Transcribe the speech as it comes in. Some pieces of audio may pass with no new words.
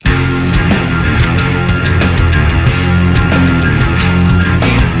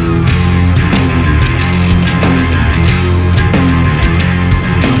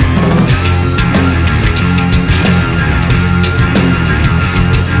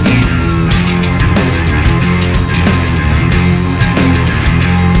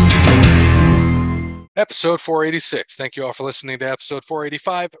Episode 486. Thank you all for listening to episode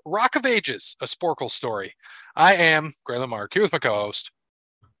 485, Rock of Ages, a Sporkle story. I am Gray Lamarck, here with my co-host,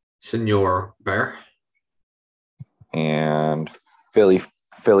 Senor Bear. And Philly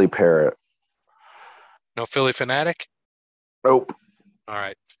Parrot. No Philly Fanatic? Nope. All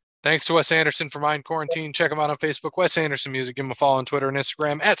right. Thanks to Wes Anderson for Mind Quarantine. Check him out on Facebook, Wes Anderson Music. Give him a follow on Twitter and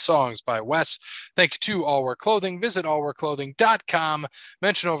Instagram at Songs by Wes. Thank you to All Wear Clothing. Visit allwearclothing.com.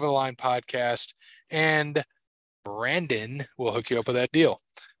 Mention Over the Line Podcast. And Brandon will hook you up with that deal.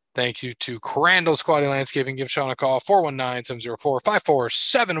 Thank you to Crandall's Quality Landscaping. Give Sean a call,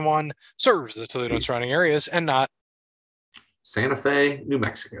 419-704-5471. Serves the Toledo and surrounding areas and not Santa Fe, New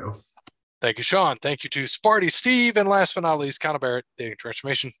Mexico. Thank you, Sean. Thank you to Sparty Steve. And last but not least, Connell Barrett,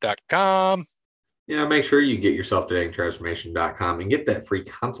 datingtransformation.com. Yeah, make sure you get yourself to datingtransformation.com and get that free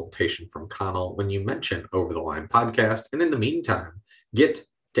consultation from Connell when you mention Over the Line Podcast. And in the meantime, get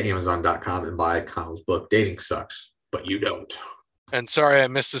to Amazon.com and buy Connell's book, Dating Sucks, But You Don't. And sorry I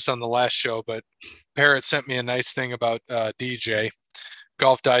missed this on the last show, but Barrett sent me a nice thing about DJ.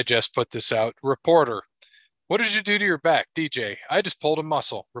 Golf Digest put this out. Reporter. What did you do to your back? DJ. I just pulled a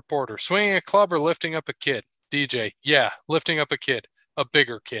muscle. Reporter. Swinging a club or lifting up a kid? DJ. Yeah, lifting up a kid. A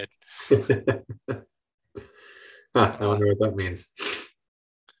bigger kid. I wonder what that means.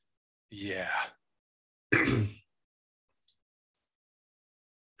 Yeah.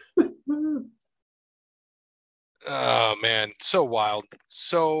 Oh, man. So wild.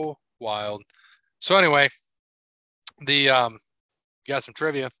 So wild. So anyway, got some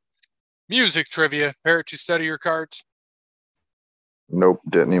trivia. Music trivia. Parrot, you study your cards? Nope,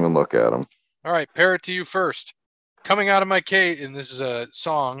 didn't even look at them. All right, Parrot, to you first. Coming out of my cage, and this is a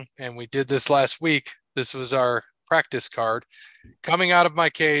song, and we did this last week. This was our practice card. Coming out of my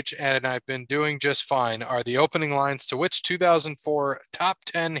cage, and I've been doing just fine, are the opening lines to which 2004 top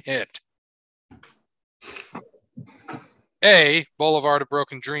 10 hit? A, Boulevard of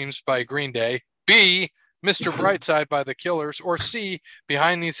Broken Dreams by Green Day. B, Mr. Brightside by The Killers, or C,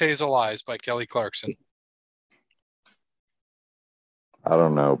 Behind These Hazel Eyes by Kelly Clarkson? I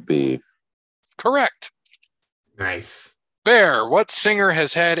don't know. B. Correct. Nice. Bear, what singer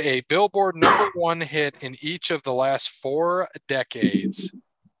has had a Billboard #1 hit in each of the last 4 decades?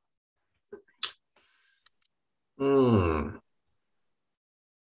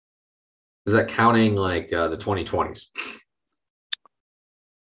 Is that counting like the 2020s?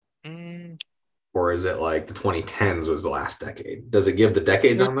 Or is it like the 2010s was the last decade? Does it give the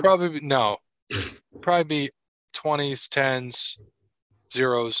decades on that? No. Probably be 20s, 10s,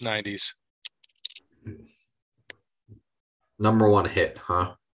 0s, 90s. #1 hit,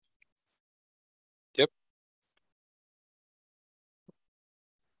 huh? Yep.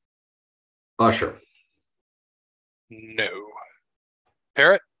 Usher. No.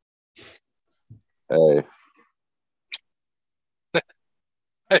 Parrot? A. I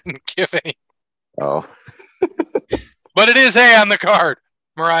didn't give any. Oh. But it is A on the card.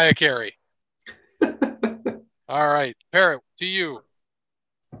 Mariah Carey. All right. Parrot, to you.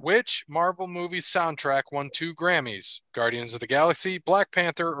 Which Marvel movie soundtrack won 2 Grammys? Guardians of the Galaxy, Black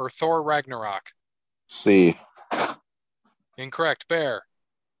Panther, or Thor Ragnarok? C. Incorrect. Bear.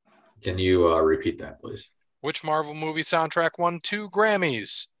 Can you repeat that, please? Which Marvel movie soundtrack won 2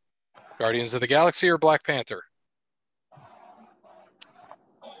 Grammys? Guardians of the Galaxy or Black Panther?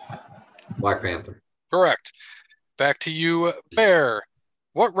 Black Panther. Correct. Back to you, Bear.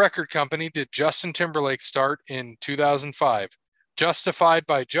 What record company did Justin Timberlake start in 2005? Justified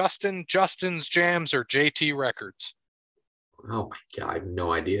by Justin, Justin's Jams, or JT Records? Oh my God, I have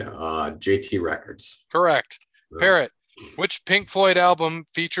no idea. JT Records. Correct. Parrot, which Pink Floyd album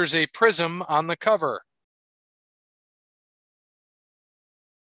features a prism on the cover?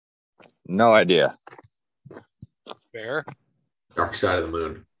 No idea. Bear. Dark Side of the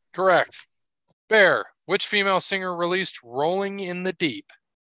Moon. Correct. Bear, which female singer released Rolling in the Deep?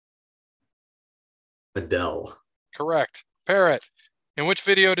 Adele. Correct. Parrot, in which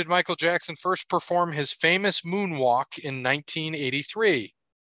video did Michael Jackson first perform his famous moonwalk in 1983?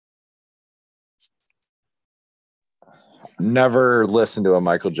 Never listened to a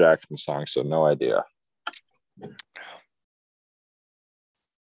Michael Jackson song, so no idea.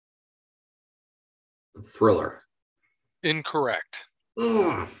 Thriller. Incorrect.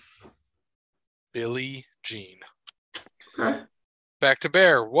 Billie Jean. Okay. Back to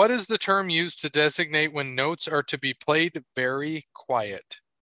Bear. What is the term used to designate when notes are to be played very quiet?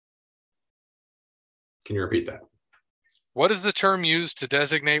 Can you repeat that? What is the term used to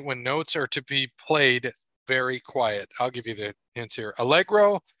designate when notes are to be played very quiet? I'll give you the hints here.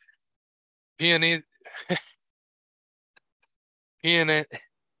 Allegro, pianissimo,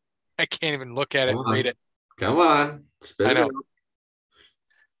 I can't even look at it and read it. Come on. Spit I it know. out.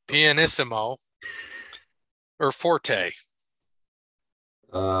 Pianissimo or forte?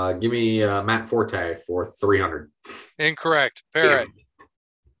 Give me Matt Forte for 300. Incorrect. Parrot.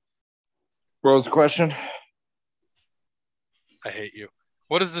 What was the question? I hate you.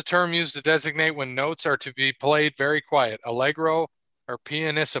 What is the term used to designate when notes are to be played very quiet? Allegro or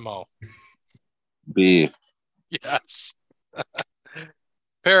pianissimo? B. Yes.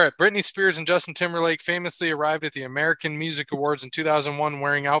 Parrot. Britney Spears and Justin Timberlake famously arrived at the American Music Awards in 2001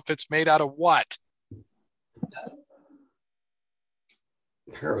 wearing outfits made out of what?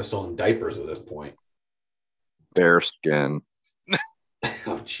 Parrot was still in diapers at this point. Bear skin.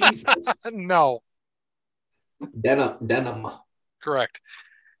 Oh, Jesus. No. Denim. Correct.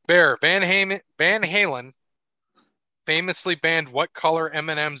 Bear. Van Halen famously banned what color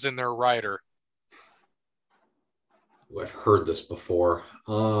M&Ms in their rider? Ooh, I've heard this before.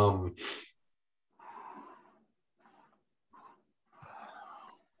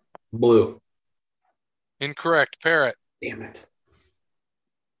 Blue. Incorrect. Parrot. Damn it.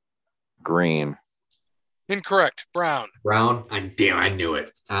 Green. Incorrect. Brown. Brown. I knew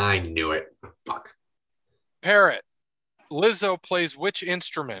it. I knew it. Fuck. Parrot. Lizzo plays which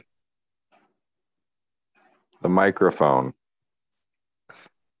instrument? The microphone.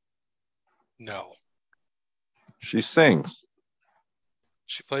 No. She sings.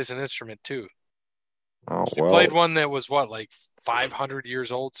 She plays an instrument too. Oh, She well. played one that was what, like 500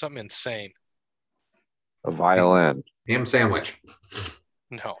 years old? Something insane. A violin. Ham sandwich.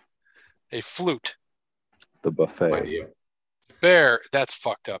 No. A flute. The buffet. No idea. Bear. That's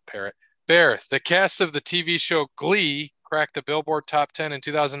fucked up, Parrot. Bear. The cast of the TV show Glee cracked the Billboard Top 10 in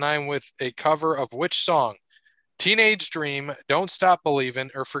 2009 with a cover of which song? Teenage Dream, Don't Stop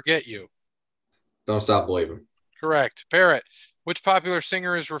Believin', or Forget You? Don't Stop Believing. Correct. Parrot. Which popular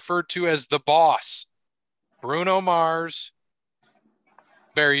singer is referred to as the boss? Bruno Mars.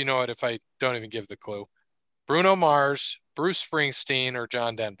 Bear, you know it if I don't even give the clue. Bruno Mars, Bruce Springsteen, or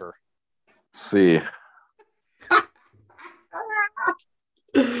John Denver? C.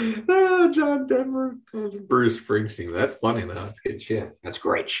 Oh, John Denver. That's Bruce Springsteen. That's funny, though. That's good shit. That's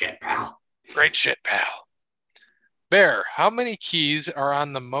great shit, pal. Great shit, pal. Bear, how many keys are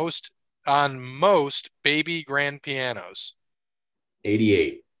on most baby grand pianos?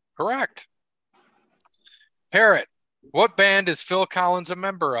 88. Correct. Parrot, what band is Phil Collins a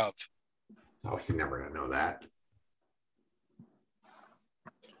member of? Oh, he's never going to know that.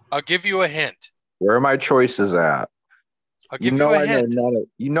 I'll give you a hint. Where are my choices at? I'll give you a hint.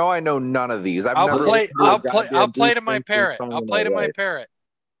 I know none of these. I'll play to my parrot. I'll play to my parrot.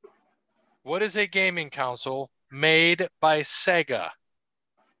 What is a gaming console made by Sega?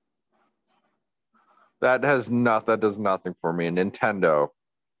 That does nothing for me. Nintendo.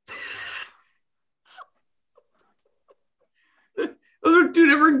 Those are two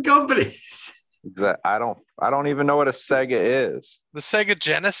different companies. Exactly. I don't even know what a Sega is. The Sega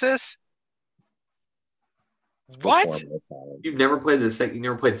Genesis? What? You've never played the Sega? You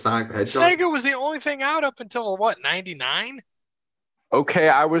never played Sonic the Hedgehog? Sega was the only thing out up until what, 99? Okay,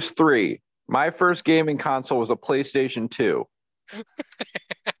 I was 3. My first gaming console was a PlayStation 2.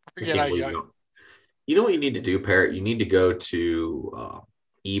 Forget how young. You know what you need to do, Parrot? You need to go to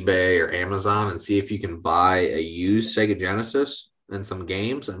eBay or Amazon and see if you can buy a used Sega Genesis and some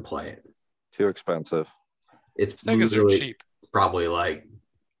games and play it. Too expensive. It's Segas are cheap. Probably like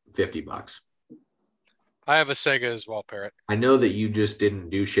 $50. I have a Sega as well, Parrot. I know that you just didn't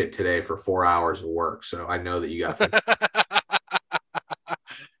do shit today for 4 hours of work, so I know that you got.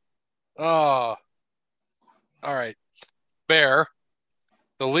 Oh, all right. Bear.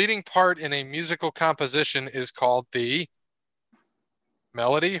 The leading part in a musical composition is called the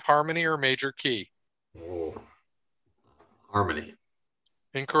melody, harmony, or major key. Oh. Harmony.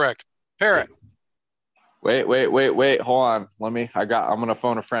 Incorrect. Parrot. Wait. Hold on. I'm gonna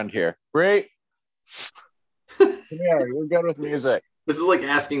phone a friend here. Great. Come here. You're good with music. This is like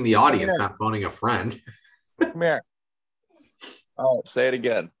asking the audience, not phoning a friend. Come here. Oh, say it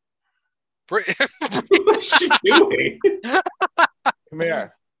again. What's she doing? Come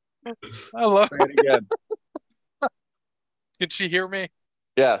here. I love Say it again. Can she hear me?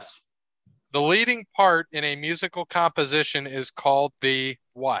 Yes. The leading part in a musical composition is called the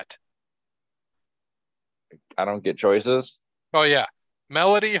what? I don't get choices. Oh, yeah.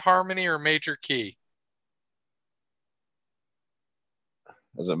 Melody, harmony, or major key?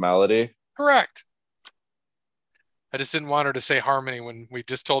 Is it melody? Correct. I just didn't want her to say harmony when we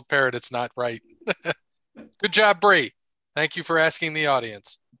just told Parrot it's not right. Good job, Bree. Thank you for asking the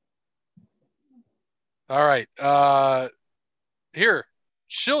audience. All right. Here.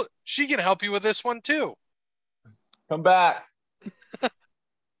 She can help you with this one too. Come back.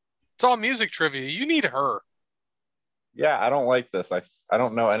 It's all music trivia. You need her. Yeah, I don't like this. I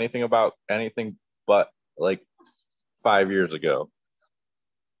don't know anything about anything but like 5 years ago.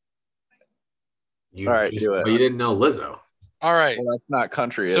 You All right, do it. But you didn't know Lizzo. All right. Well, that's not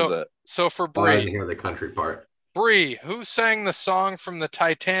country, is So, it? so for Oh, I didn't Bree, hear the country part. who sang the song from the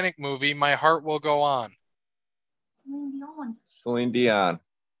Titanic movie, My Heart Will Go On? Celine Dion.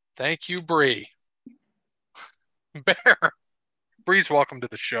 Thank you, Bree. Bear. Bree's welcome to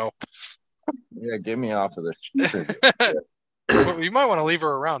the show. Yeah, get me off of this. Well, you might want to leave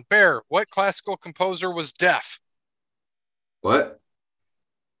her around. Bear, what classical composer was deaf? What?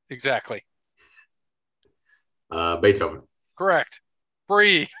 Exactly. Beethoven. Correct.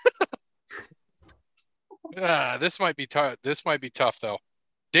 Bree. This might be tough. This might be tough though.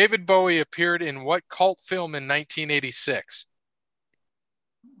 David Bowie appeared in what cult film in 1986?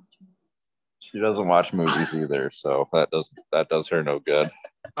 She doesn't watch movies either, so that does her no good.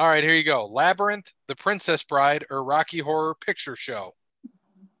 All right, here you go. Labyrinth, The Princess Bride, or Rocky Horror Picture Show?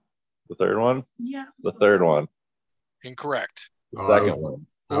 The third one? Yeah. The third one. Incorrect. Second one.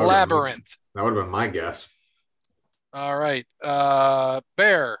 Labyrinth. That would have been my guess. All right.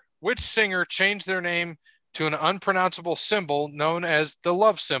 Bear, which singer changed their name to an unpronounceable symbol known as the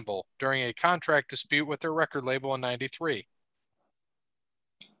love symbol during a contract dispute with their record label in 93?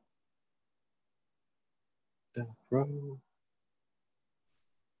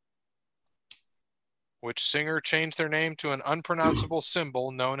 Which singer changed their name to an unpronounceable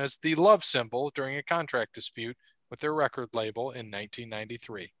symbol known as the love symbol during a contract dispute with their record label in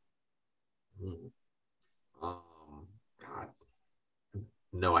 1993? God,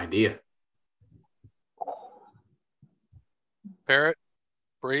 no idea. Parrot,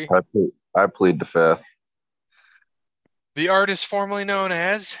 Bree. I plead the fifth. The artist formerly known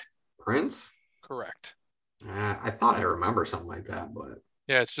as Prince? Correct. I thought I remember something like that, but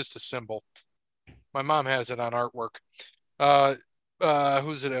Yeah, it's just a symbol. My mom has it on artwork.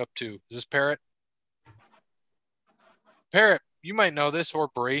 Who's it up to? Is this Parrot? Parrot, you might know this, or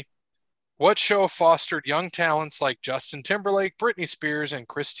Bree. What show fostered young talents like Justin Timberlake, Britney Spears, and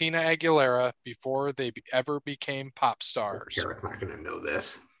Christina Aguilera before they ever became pop stars? Parrot's not going to know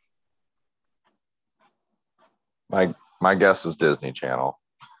this. My guess is Disney Channel.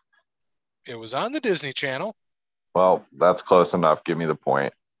 It was on the Disney Channel. Well, that's close enough. Give me the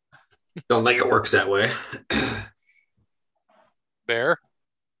point. Don't think it works that way. Bear?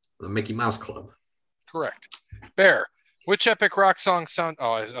 The Mickey Mouse Club. Correct. Bear, which epic rock song sound...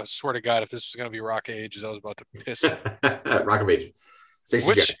 Oh, I swear to God, if this was going to be Rock of Ages, I was about to piss. Rock of Ages.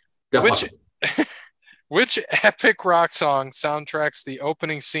 Stacey Jack. Which epic rock song soundtracks the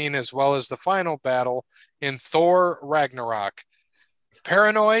opening scene as well as the final battle in Thor Ragnarok?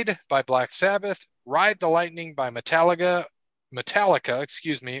 Paranoid by Black Sabbath, Ride the Lightning by Metallica,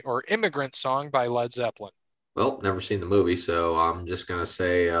 or Immigrant Song by Led Zeppelin? Well, never seen the movie, so I'm just going to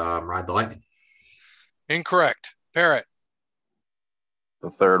say Ride the Lightning. Incorrect. Parrot. The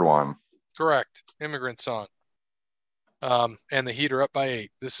third one. Correct. Immigrant Song. And the Heat are up by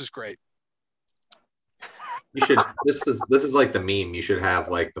 8. This is great. You should. This is like the meme. You should have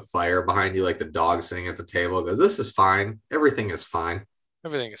like the fire behind you, like the dog sitting at the table. Goes, this is fine. Everything is fine.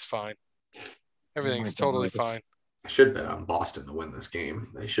 Everything is fine. Everything's totally fine. I should bet on Boston to win this game.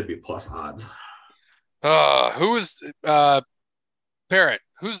 They should be plus odds. Parrot?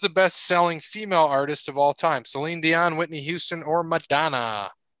 Who's the best-selling female artist of all time? Celine Dion, Whitney Houston, or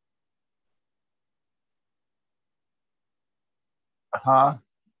Madonna?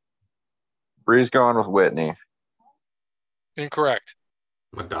 Bree's going with Whitney. Incorrect.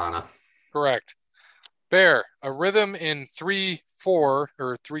 Madonna. Correct. Bear, a rhythm in 3/4 or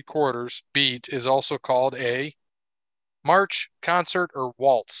 3/4 beat is also called a march, concert, or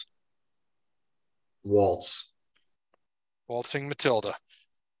waltz. Waltz. Waltzing Matilda.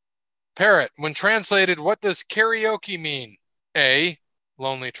 Parrot, when translated, what does karaoke mean? A,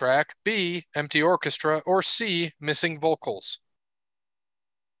 lonely track, B, empty orchestra, or C, missing vocals?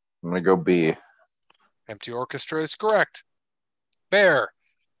 I'm going to go B. Empty orchestra is correct. Bear,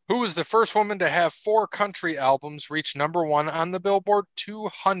 who was the first woman to have 4 country albums reach #1 on the Billboard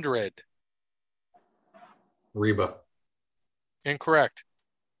 200? Reba. Incorrect.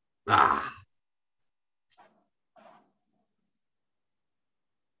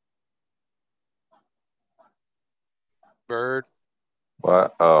 Bird.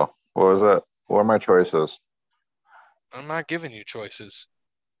 What? Oh, what was it? What are my choices? I'm not giving you choices.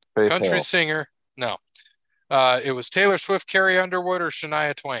 Faith Country Hill. singer. No. It was Taylor Swift, Carrie Underwood, or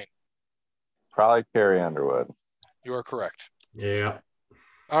Shania Twain. Probably Carrie Underwood. You are correct. Yeah.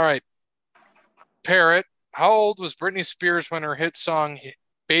 All right. Parrot, how old was Britney Spears when her hit song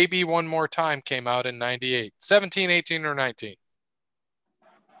Baby One More Time came out in 98? 17, 18, or 19?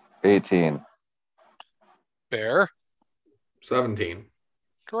 18. Bear. 17.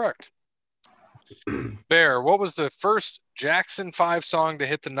 Correct. Bear, what was the first Jackson 5 song to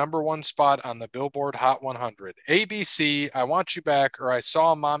hit the #1 spot on the Billboard Hot 100? ABC, I Want You Back, or I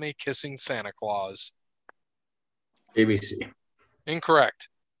Saw Mommy Kissing Santa Claus? ABC. Incorrect.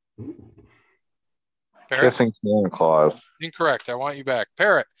 Parrot? Kissing Santa Claus. Incorrect. I Want You Back.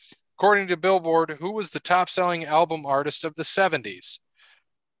 Parrot, according to Billboard, who was the top-selling album artist of the 70s?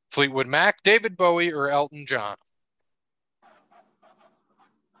 Fleetwood Mac, David Bowie, or Elton John?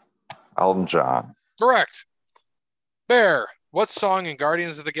 Elton John. Correct. Bear, what song in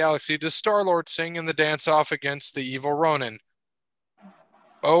Guardians of the Galaxy does Star-Lord sing in the dance-off against the evil Ronin?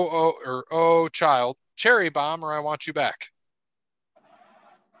 Oh, Child, Cherry Bomb, or I Want You Back?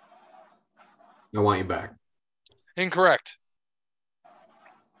 I Want You Back. Incorrect.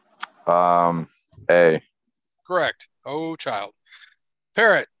 A. Correct. Oh, Child.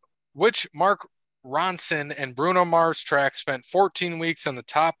 Parrot, which Mark Ronson and Bruno Mars track spent 14 weeks on the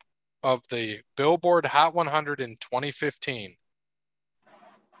top of the Billboard Hot 100 in 2015?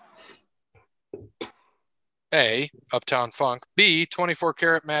 A, Uptown Funk, B, 24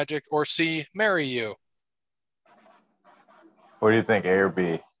 Karat Magic, or C, Marry You? What do you think, A or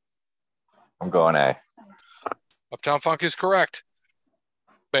B? I'm going A. Uptown Funk is correct.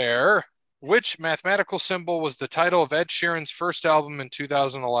 Bear, which mathematical symbol was the title of Ed Sheeran's first album in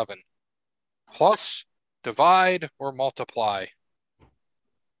 2011? Plus, divide, or multiply?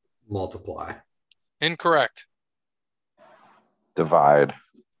 Multiply. Incorrect. Divide.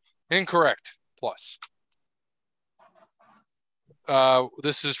 Incorrect. Plus.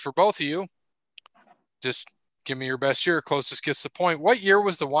 This is for both of you. Just give me your best year. Closest gets the point. What year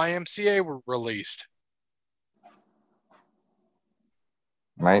was the YMCA released?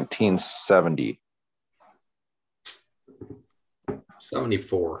 1970.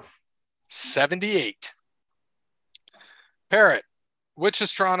 74. 78. Parrot, which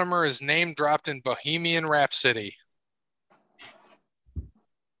astronomer is name dropped in Bohemian Rhapsody?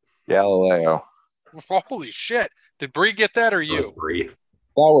 Galileo. Holy shit. Did Bree get that or you? Bree. That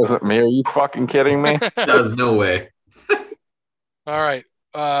wasn't me. Are you fucking kidding me? There's no way. All right.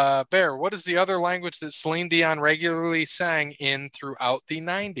 Bear, what is the other language that Celine Dion regularly sang in throughout the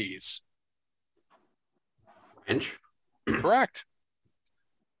 90s? French. Correct.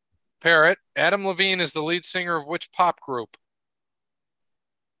 Parrot, Adam Levine is the lead singer of which pop group?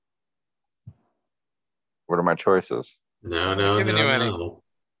 What are my choices? No.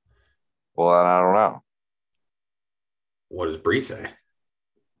 Well, I don't know. What does Bree say?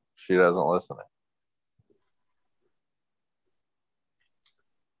 She doesn't listen.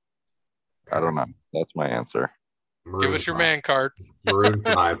 I don't know. That's my answer. Give us your man card. Maroon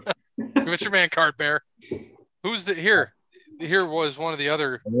 5. Give us your man card, Bear. Who's the here? Here was one of the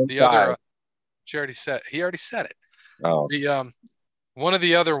other. She already said. He already said it. Oh. The one of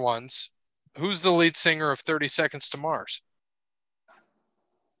the other ones. Who's the lead singer of 30 Seconds to Mars?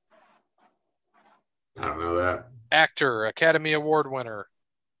 I don't know that. Actor, Academy Award winner.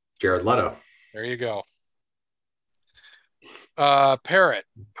 Jared Leto. There you go. Parrot,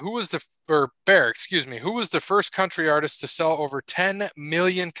 Bear, excuse me, who was the first country artist to sell over 10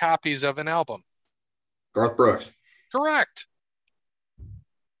 million copies of an album? Garth Brooks. Correct.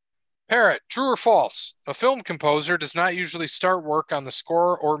 Parrot, true or false? A film composer does not usually start work on the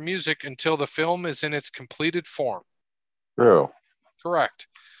score or music until the film is in its completed form. True. Correct.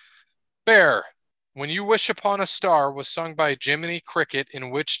 Bear, When You Wish Upon a Star was sung by Jiminy Cricket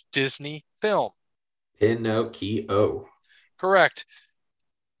in which Disney film? Pinocchio. Correct.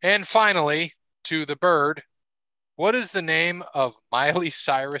 And finally, to the bird, what is the name of Miley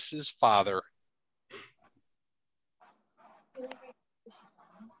Cyrus's father?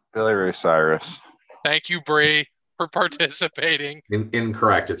 Billy Ray Cyrus. Thank you, Bree, for participating.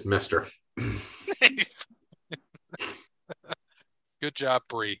 Incorrect. It's Mr. Good job,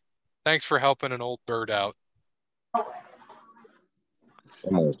 Bree. Thanks for helping an old bird out.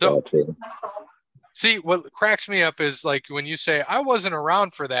 See, what cracks me up is like when you say, I wasn't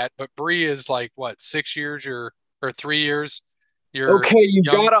around for that, but Bree is like, what, 6 years or 3 years? Okay, you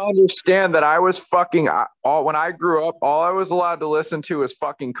got to understand that I was fucking, when I grew up, all I was allowed to listen to was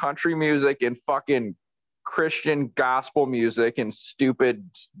fucking country music and fucking Christian gospel music and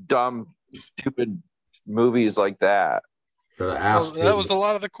dumb, stupid movies like that. That was a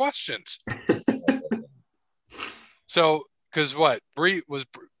lot of the questions. So, because what? Bree was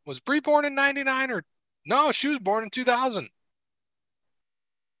Bree born in 99 or no? She was born in 2000.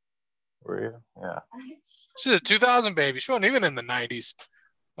 Were you? Yeah. She's a 2000 baby. She wasn't even in the 90s.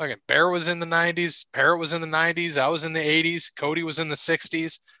 Like Bear was in the 90s. Parrot was in the 90s. I was in the 80s. Cody was in the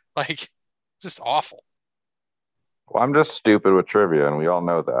 60s. Like, just awful. Well, I'm just stupid with trivia, and we all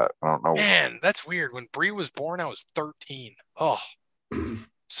know that. I don't know. Man, that's weird. When Bree was born, I was 13. Oh,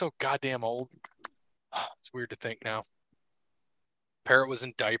 so goddamn old. Oh, it's weird to think now. Parrot was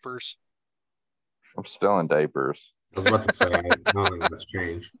in diapers. I'm still in diapers. I was about to say, nothing has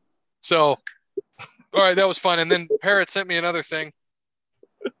changed. So, all right, that was fun. And then Parrot sent me another thing.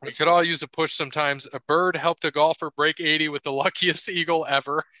 We could all use a push sometimes. A bird helped a golfer break 80 with the luckiest eagle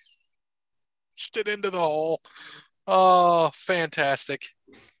ever. Pushed it into the hole. Oh, fantastic.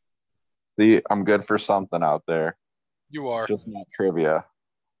 See, I'm good for something out there. You are. Just not trivia.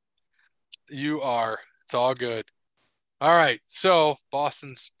 You are. It's all good. All right. So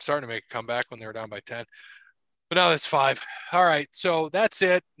Boston's starting to make a comeback when they were down by 10. But now that's 5. All right. So that's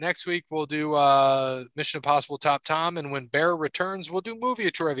it. Next week we'll do Mission Impossible Top Tom. And when Bear returns, we'll do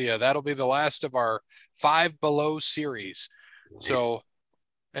movie trivia. That'll be the last of our 5 Below series. Nice. So,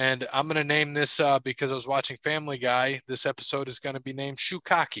 and I'm going to name this because I was watching Family Guy. This episode is going to be named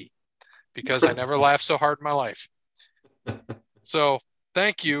Shoekake because I never laughed so hard in my life. So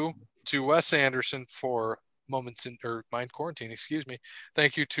thank you to Wes Anderson for Moments in or Mind Quarantine, excuse me.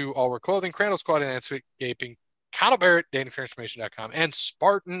 Thank you to All Wear Clothing, Crandall Squad and Landscaping, Connell Barrett, DanaTransformation.com, and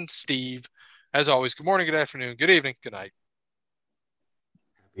Spartan Steve. As always, good morning, good afternoon, good evening, good night.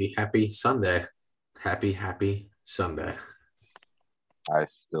 Happy Sunday. Happy Sunday. I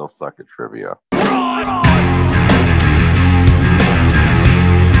still suck at trivia.